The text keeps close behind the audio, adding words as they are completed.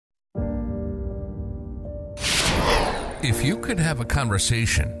If you could have a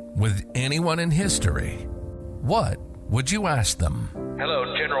conversation with anyone in history, what would you ask them?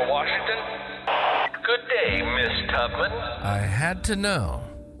 Hello, General Washington. Good day, Miss Tubman. I had to know,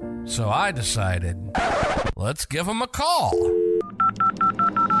 so I decided, let's give them a call.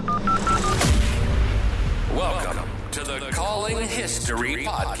 Welcome to the Calling History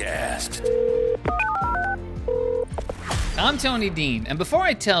Podcast. I'm Tony Dean, and before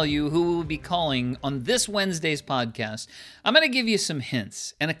I tell you who will be calling on this Wednesday's podcast, I'm going to give you some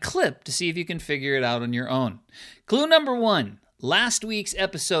hints and a clip to see if you can figure it out on your own. Clue number 1. Last week's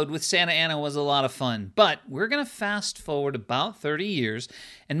episode with Santa Ana was a lot of fun, but we're going to fast forward about 30 years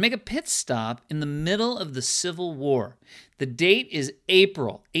and make a pit stop in the middle of the Civil War. The date is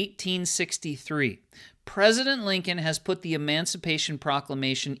April 1863. President Lincoln has put the Emancipation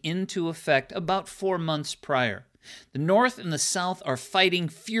Proclamation into effect about 4 months prior. The North and the South are fighting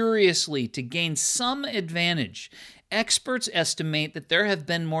furiously to gain some advantage. Experts estimate that there have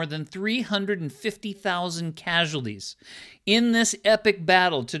been more than 350,000 casualties. In this epic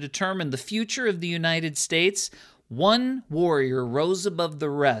battle to determine the future of the United States, one warrior rose above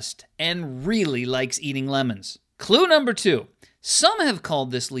the rest and really likes eating lemons. Clue number 2. Some have called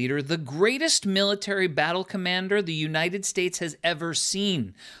this leader the greatest military battle commander the United States has ever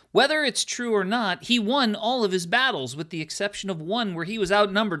seen. Whether it's true or not, he won all of his battles with the exception of one where he was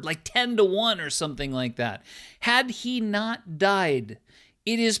outnumbered like 10-1 or something like that. Had he not died,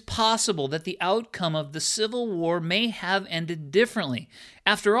 it is possible that the outcome of the Civil War may have ended differently.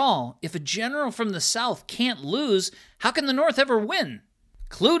 After all, if a general from the South can't lose, how can the North ever win?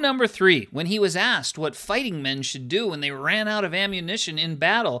 Clue number 3. When he was asked what fighting men should do when they ran out of ammunition in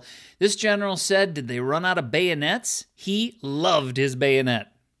battle, this general said, did they run out of bayonets? He loved his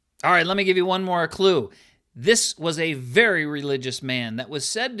bayonet. All right, let me give you one more clue. This was a very religious man that was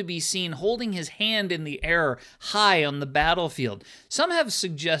said to be seen holding his hand in the air high on the battlefield. Some have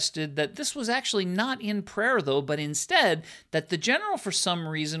suggested that this was actually not in prayer, though, but instead that the general, for some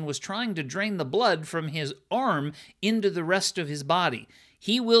reason, was trying to drain the blood from his arm into the rest of his body.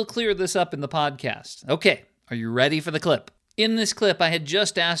 He will clear this up in the podcast. Okay, are you ready for the clip? In this clip, I had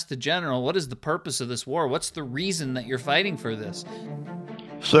just asked the general, what is the purpose of this war? What's the reason that you're fighting for this?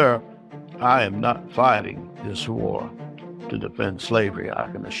 Sir, I am not fighting this war to defend slavery, I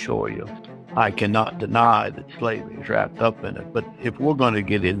can assure you. I cannot deny that slavery is wrapped up in it, but if we're going to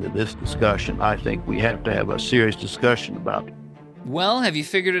get into this discussion, I think we have to have a serious discussion about it. Well, have you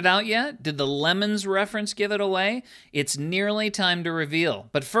figured it out yet? Did the lemons reference give it away? It's nearly time to reveal.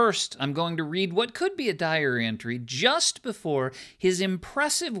 But first, I'm going to read what could be a diary entry just before his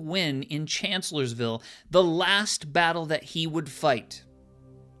impressive win in Chancellorsville, the last battle that he would fight.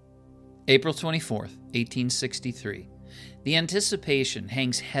 April 24th, 1863. The anticipation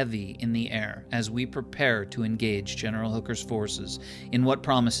hangs heavy in the air as we prepare to engage General Hooker's forces in what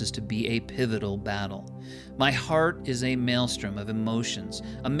promises to be a pivotal battle. My heart is a maelstrom of emotions,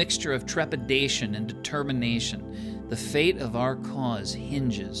 a mixture of trepidation and determination. The fate of our cause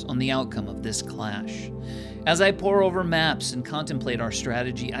hinges on the outcome of this clash. As I pore over maps and contemplate our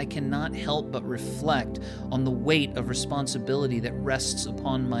strategy, I cannot help but reflect on the weight of responsibility that rests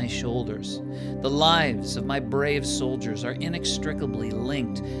upon my shoulders. The lives of my brave soldiers are inextricably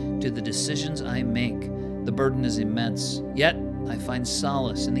linked to the decisions I make. The burden is immense, yet I find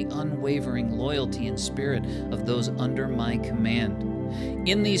solace in the unwavering loyalty and spirit of those under my command.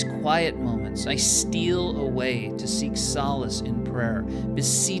 In these quiet moments, I steal away to seek solace in prayer,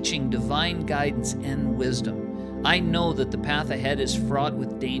 beseeching divine guidance and wisdom. I know that the path ahead is fraught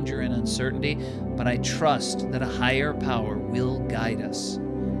with danger and uncertainty, but I trust that a higher power will guide us.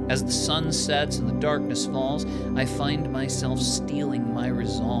 As the sun sets and the darkness falls, I find myself steeling my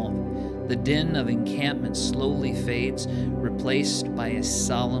resolve. The din of encampment slowly fades, replaced by a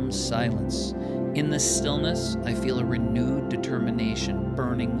solemn silence. In this stillness, I feel a renewed determination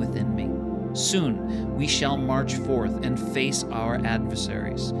burning within me. Soon, we shall march forth and face our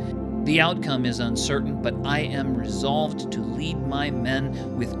adversaries. The outcome is uncertain, but I am resolved to lead my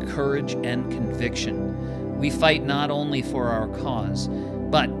men with courage and conviction. We fight not only for our cause,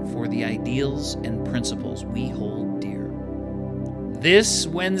 but for the ideals and principles we hold dear. This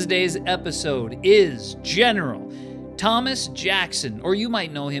Wednesday's episode is General Thomas Jackson, or you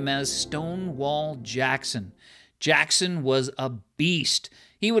might know him as Stonewall Jackson. Jackson was a beast.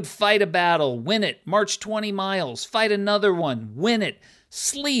 He would fight a battle, win it, march 20 miles, fight another one, win it,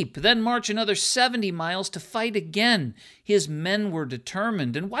 sleep, then march another 70 miles to fight again. His men were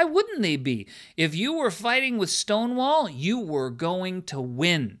determined, and why wouldn't they be? If you were fighting with Stonewall, you were going to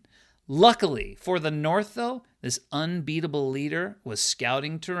win. Luckily for the North, though, This unbeatable leader was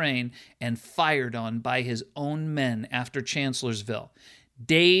scouting terrain and fired on by his own men after Chancellorsville.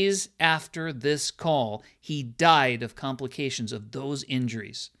 Days after this call, he died of complications of those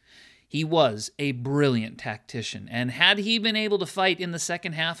injuries. He was a brilliant tactician, and had he been able to fight in the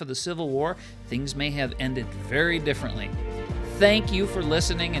second half of the Civil War, things may have ended very differently. Thank you for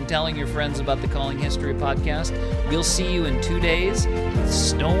listening and telling your friends about the Calling History podcast. We'll see you in 2 days with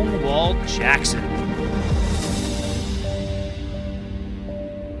Stonewall Jackson.